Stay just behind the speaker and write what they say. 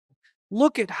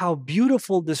look at how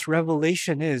beautiful this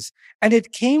revelation is. And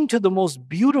it came to the most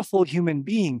beautiful human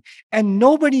being. And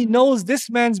nobody knows this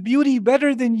man's beauty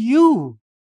better than you.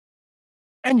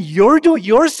 And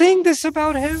you're saying this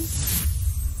about him?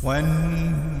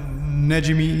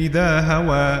 وَالنَّجْمِ إِذَا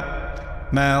هَوَى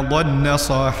مَا ضَلَّ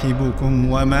صَاحِبُكُمْ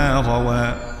وَمَا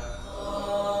غَوَى.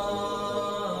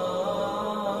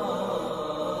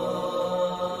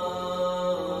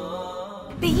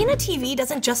 Bayyina TV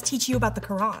doesn't just teach you about the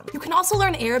Quran. You can also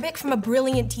learn Arabic from a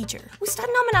brilliant teacher. Ustad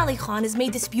Nouman Ali Khan has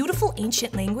made this beautiful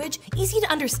ancient language easy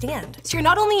to understand. So you're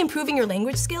not only improving your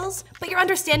language skills, but your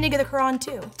understanding of the Quran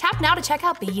too. Tap now to check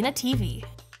out Bayyina TV.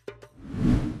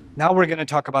 Now we're going to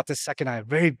talk about this second ayah.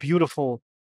 Very beautiful,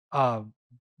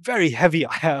 very heavy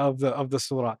ayah of the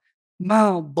surah.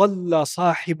 مَا ضَلَّ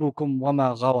صَاحِبُكُمْ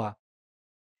وَمَا غَوَى.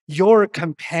 Your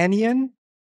companion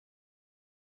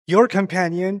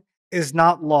is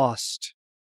not lost,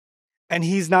 and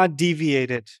he's not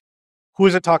deviated. Who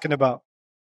is it talking about?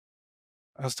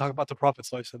 I was talking about the Prophet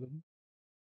ﷺ.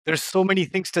 There's so many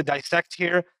things to dissect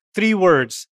here. 3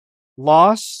 words: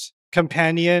 lost,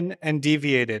 companion, and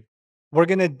deviated. We're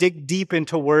going to dig deep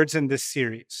into words in this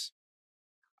series.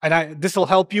 And this will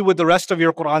help you with the rest of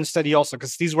your Quran study also,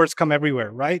 because these words come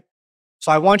everywhere, right?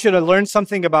 So I want you to learn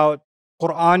something about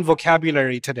Quran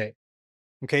vocabulary today.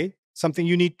 Okay?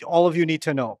 Something all of you need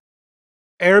to know.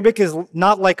 Arabic is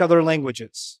not like other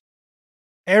languages.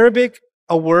 Arabic,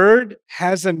 a word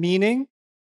has a meaning,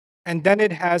 and then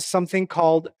it has something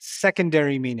called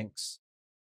secondary meanings.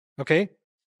 Okay?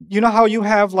 You know how you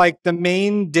have like the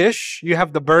main dish, you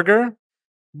have the burger,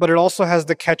 but it also has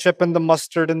the ketchup and the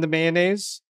mustard and the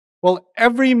mayonnaise? Well,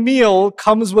 every meal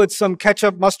comes with some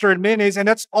ketchup, mustard, and mayonnaise, and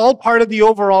that's all part of the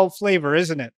overall flavor,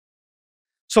 isn't it?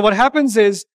 So what happens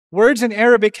is, words in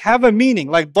Arabic have a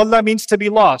meaning, like dhalla means to be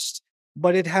lost,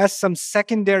 but it has some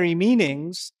secondary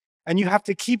meanings, and you have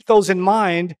to keep those in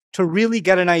mind to really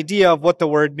get an idea of what the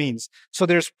word means. So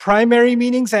there's primary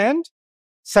meanings and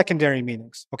secondary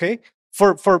meanings, okay?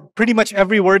 For pretty much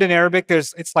every word in Arabic,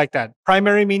 it's like that.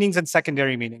 Primary meanings and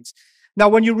secondary meanings. Now,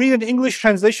 when you read an English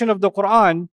translation of the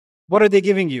Quran, what are they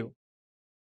giving you?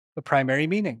 The primary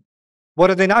meaning. What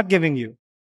are they not giving you?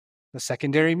 The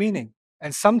secondary meaning.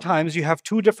 And sometimes you have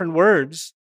 2 different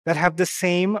words that have the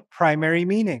same primary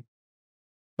meaning,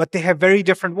 but they have very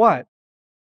different what?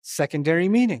 Secondary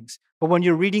meanings. But when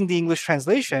you're reading the English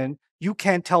translation, you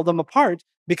can't tell them apart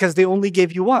because they only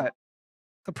gave you what?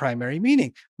 The primary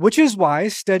meaning. Which is why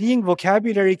studying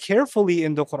vocabulary carefully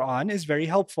in the Quran is very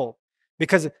helpful,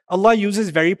 because Allah uses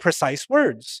very precise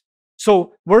words.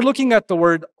 So we're looking at the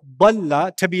word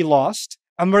dhalla, to be lost,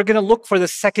 and we're going to look for the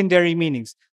secondary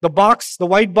meanings. The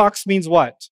white box means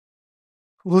what?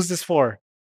 Who's this for?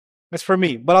 It's for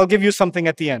me, but I'll give you something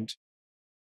at the end.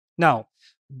 Now,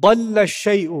 ضَلَّ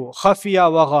الشَّيْءُ خَفِيَ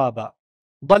وَغَابَ.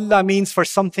 Dhalla means for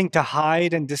something to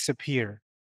hide and disappear.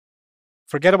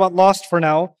 Forget about lost for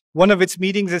now. One of its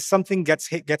meanings is something gets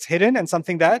hidden and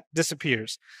something that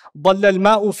disappears. ضَلَّ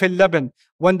الْمَاءُ فِي اللَّبَنِ.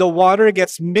 When the water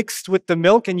gets mixed with the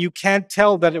milk and you can't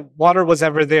tell that water was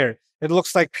ever there. It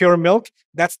looks like pure milk.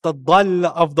 That's the dhall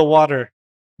of the water,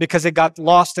 because it got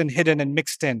lost and hidden and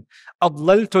mixed in.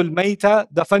 أَضْلَلْتُ الْمَيْتَ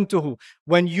دَفَنْتُهُ.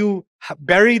 When you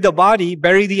bury the body,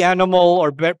 bury the animal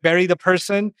or bury the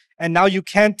person, and now you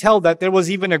can't tell that there was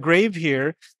even a grave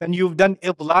here, then you've done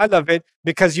idlal of it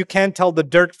because you can't tell the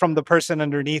dirt from the person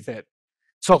underneath it.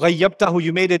 So غَيَّبْتَهُ,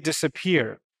 you made it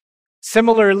disappear.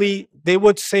 Similarly, they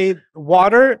would say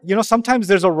water, sometimes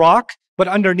there's a rock, but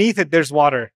underneath it there's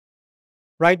water,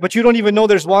 right? But you don't even know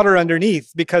there's water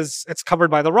underneath because it's covered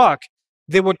by the rock.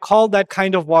 They would call that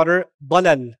kind of water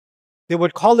dalal. They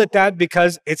would call it that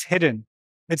because it's hidden.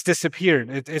 It's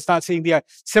disappeared. It's not seeing the eye.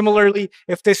 Similarly,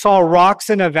 if they saw rocks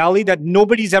in a valley that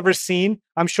nobody's ever seen,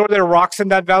 I'm sure there are rocks in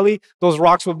that valley, those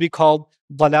rocks would be called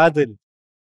daladil.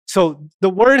 So the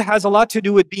word has a lot to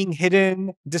do with being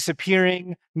hidden,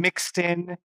 disappearing, mixed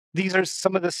in. These are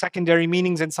some of the secondary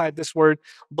meanings inside this word.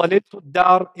 ضَلِلْتُ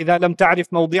الدَّارِ إِذَا لَمْ تَعْرِفْ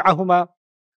مَوْضِعَهُمَا.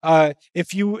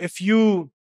 If you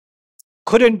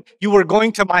were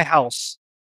going to my house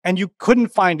and you couldn't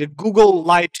find it, Google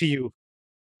lied to you,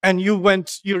 and you're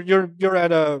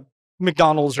at a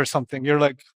McDonald's or something. You're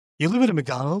like, you live at a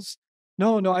McDonald's?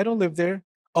 No, I don't live there.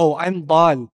 Oh, I'm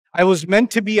dal. I was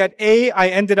meant to be at A, I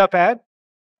ended up at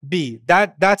B.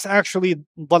 That's actually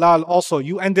dalal also.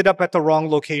 You ended up at the wrong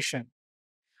location.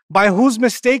 By whose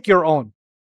mistake? Your own.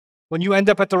 When you end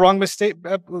up at the wrong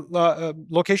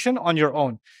location, on your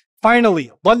own.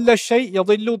 Finally, ضَلَّ الشَّيْء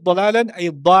يَضِلُّ ضَلَالًا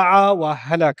أي ضَاعَ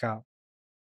وَهَلَكَ.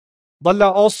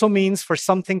 Dhalla also means for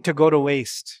something to go to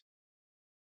waste.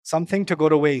 Something to go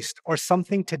to waste, or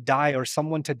something to die, or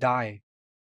someone to die.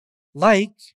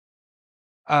 Like,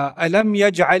 أَلَمْ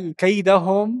يَجْعَلْ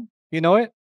كَيْدَهُمْ, you know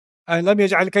it? أَلَمْ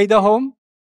يَجْعَلْ كَيْدَهُمْ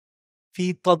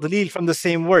فِي تَضْلِيل, from the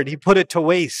same word. He put it to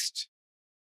waste.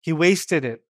 He wasted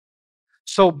it.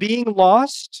 So being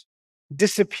lost,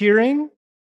 disappearing,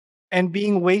 and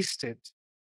being wasted,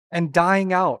 and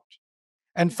dying out.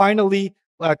 And finally,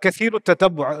 كثير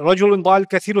التتبع رجل ضال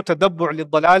كثير التتبع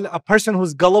للضلال, a person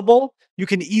who's gullible, you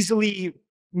can easily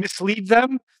mislead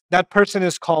them. That person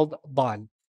is called ضال.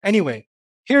 Anyway,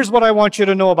 here's what I want you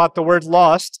to know about the word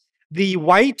lost. The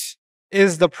white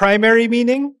is the primary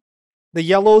meaning. The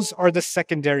yellows are the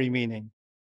secondary meaning.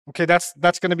 Okay, that's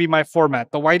going to be my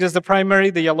format. The white is the primary,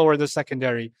 the yellow are the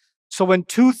secondary. So when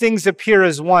two things appear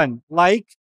as one,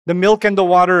 like the milk and the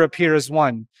water appear as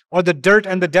one, or the dirt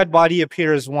and the dead body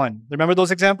appear as one. Remember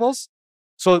those examples?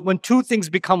 So when two things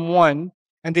become one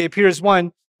and they appear as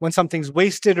one, when something's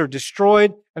wasted or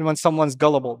destroyed, and when someone's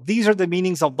gullible. These are the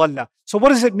meanings of dhalla. So what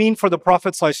does it mean for the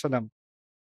Prophet ﷺ?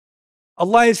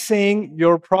 Allah is saying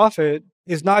your Prophet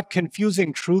is not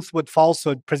confusing truth with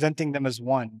falsehood, presenting them as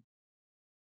one.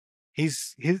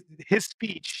 His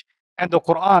speech and the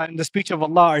Quran, the speech of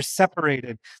Allah, are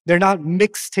separated. They're not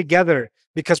mixed together,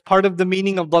 because part of the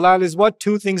meaning of dalal is what?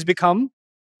 Two things become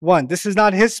one. This is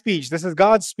not his speech. This is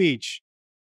God's speech.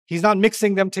 He's not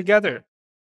mixing them together.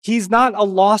 He's not a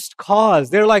lost cause.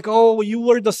 They're like, oh, you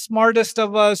were the smartest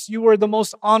of us. You were the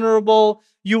most honorable.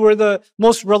 You were the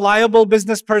most reliable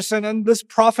business person. And this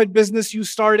prophet business you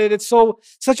started, it's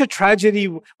such a tragedy.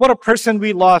 What a person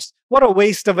we lost. What a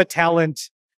waste of a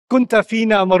talent. Kunta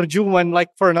fina marjuwan, like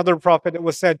for another prophet, it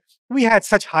was said, we had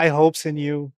such high hopes in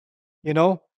you. You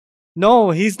know?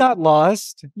 No, he's not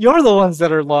lost. You're the ones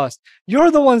that are lost.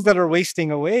 You're the ones that are wasting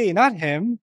away, not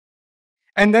him.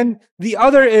 And then the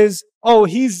other is, oh,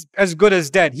 he's as good as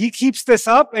dead. He keeps this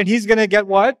up and he's going to get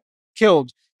what?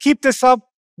 Killed. Keep this up.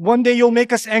 One day you'll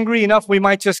make us angry enough, we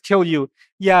might just kill you.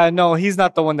 Yeah, no, he's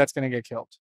not the one that's going to get killed.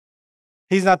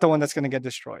 He's not the one that's going to get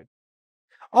destroyed.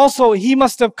 Also, he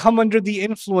must have come under the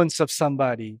influence of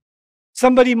somebody.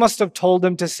 Somebody must have told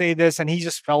him to say this and he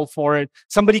just fell for it.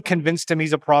 Somebody convinced him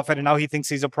he's a prophet and now he thinks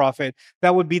he's a prophet.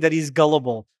 That would be that he's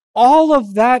gullible. All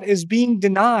of that is being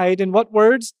denied in what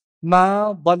words?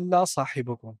 Ma dhalla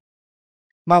sahibukum.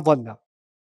 Ma dhalla.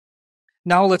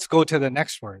 Now let's go to the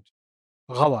next word.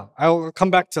 Ghawa. I'll come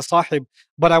back to sahib,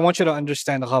 but I want you to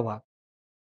understand ghawa.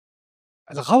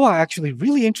 Ghawa, actually,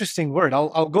 really interesting word.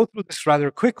 I'll go through this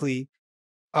rather quickly.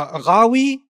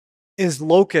 Ghawi is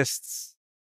locusts,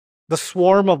 the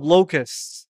swarm of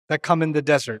locusts that come in the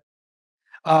desert.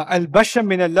 Al-basham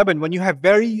min al-laban, when you have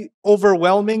very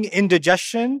overwhelming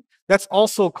indigestion, that's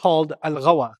also called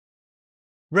al-ghawa.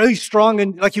 Really strong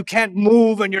and like you can't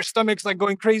move and your stomach's like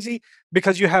going crazy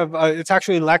because you have, it's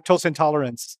actually lactose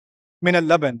intolerance. Min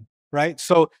al-laban, right?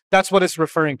 So that's what it's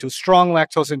referring to, strong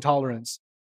lactose intolerance.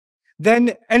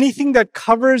 Then anything that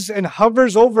covers and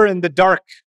hovers over in the dark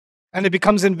and it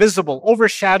becomes invisible,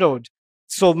 overshadowed.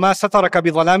 So ma sataraka bi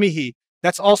dhalamihi,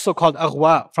 that's also called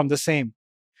aghwa, from the same.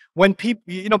 When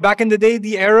people, back in the day,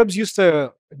 the Arabs used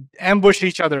to ambush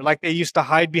each other, like they used to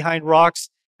hide behind rocks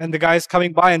and the guy's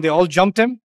coming by and they all jumped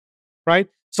him, right?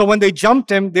 So when they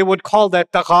jumped him, they would call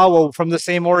that taghawu, from the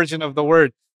same origin of the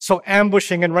word. So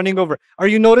ambushing and running over. Are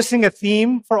you noticing a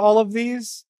theme for all of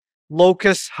these?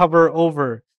 Locusts hover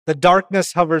over. The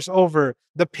darkness hovers over.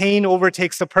 The pain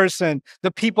overtakes the person.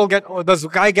 The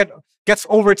guy gets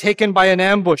overtaken by an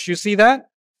ambush. You see that?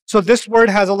 So this word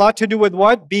has a lot to do with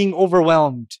what? Being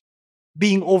overwhelmed,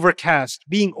 being overcast,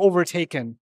 being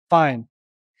overtaken. Fine.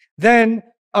 Then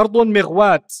ardun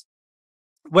mighwat,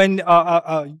 when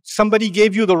somebody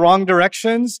gave you the wrong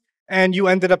directions and you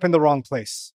ended up in the wrong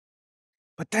place.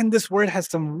 But then this word has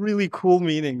some really cool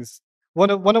meanings. One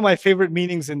of my favorite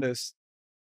meanings in this.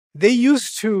 They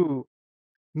used to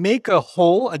make a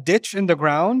hole, a ditch in the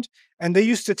ground, and they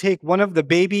used to take one of the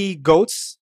baby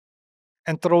goats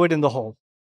and throw it in the hole.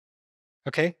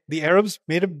 Okay? The Arabs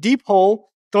made a deep hole,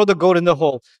 throw the goat in the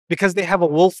hole because they have a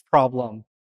wolf problem.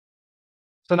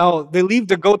 So now they leave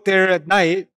the goat there at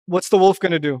night. What's the wolf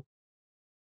going to do?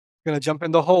 Going to jump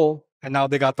in the hole, and now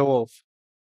they got the wolf.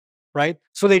 Right?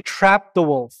 So they trapped the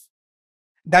wolf.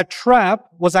 That trap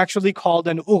was actually called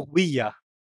an ughwiya,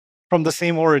 from the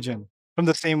same origin, from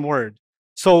the same word.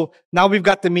 So now we've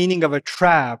got the meaning of a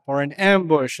trap or an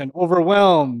ambush and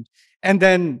overwhelmed. And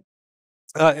then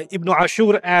Ibn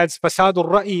Ashur adds, فَسَادُ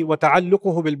الرَّأِي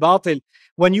وَتَعَلُّقُهُ بِالْبَاطِلِ,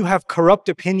 when you have corrupt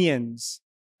opinions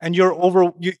and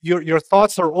your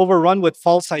thoughts are overrun with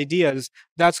false ideas,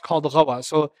 that's called ghawa.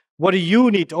 So what do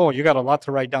you need? Oh, you got a lot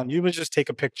to write down. You can just take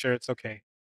a picture. It's okay.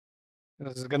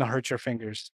 This is going to hurt your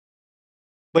fingers.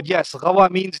 But yes, ghawa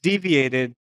means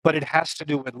deviated. but it has to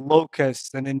do with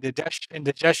locusts and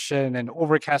indigestion and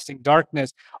overcasting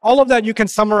darkness. All of that you can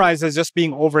summarize as just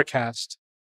being overcast,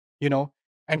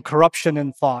 and corruption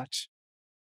in thought.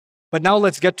 But now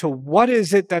let's get to what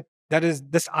is it that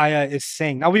this ayah is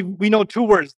saying. Now we know two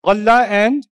words, ghalla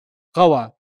and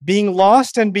ghawa, being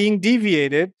lost and being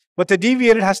deviated, but the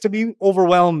deviated has to be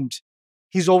overwhelmed.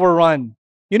 He's overrun.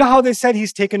 You know how they said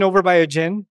he's taken over by a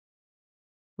jinn,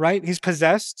 right? He's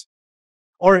possessed,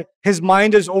 or his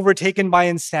mind is overtaken by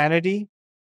insanity,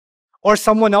 or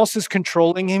someone else is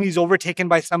controlling him. He's overtaken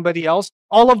by somebody else.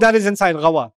 All of that is inside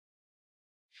ghawa.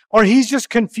 Or he's just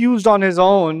confused on his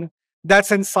own.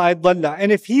 That's inside dhalla.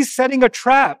 And if he's setting a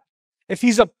trap, if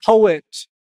he's a poet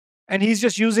and he's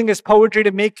just using his poetry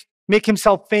to make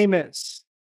himself famous,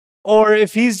 or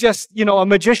if he's just, a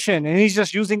magician and he's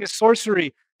just using his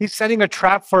sorcery, he's setting a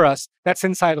trap for us. That's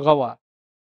inside ghawa.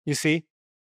 You see?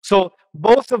 So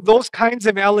both of those kinds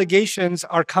of allegations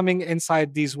are coming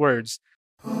inside these words.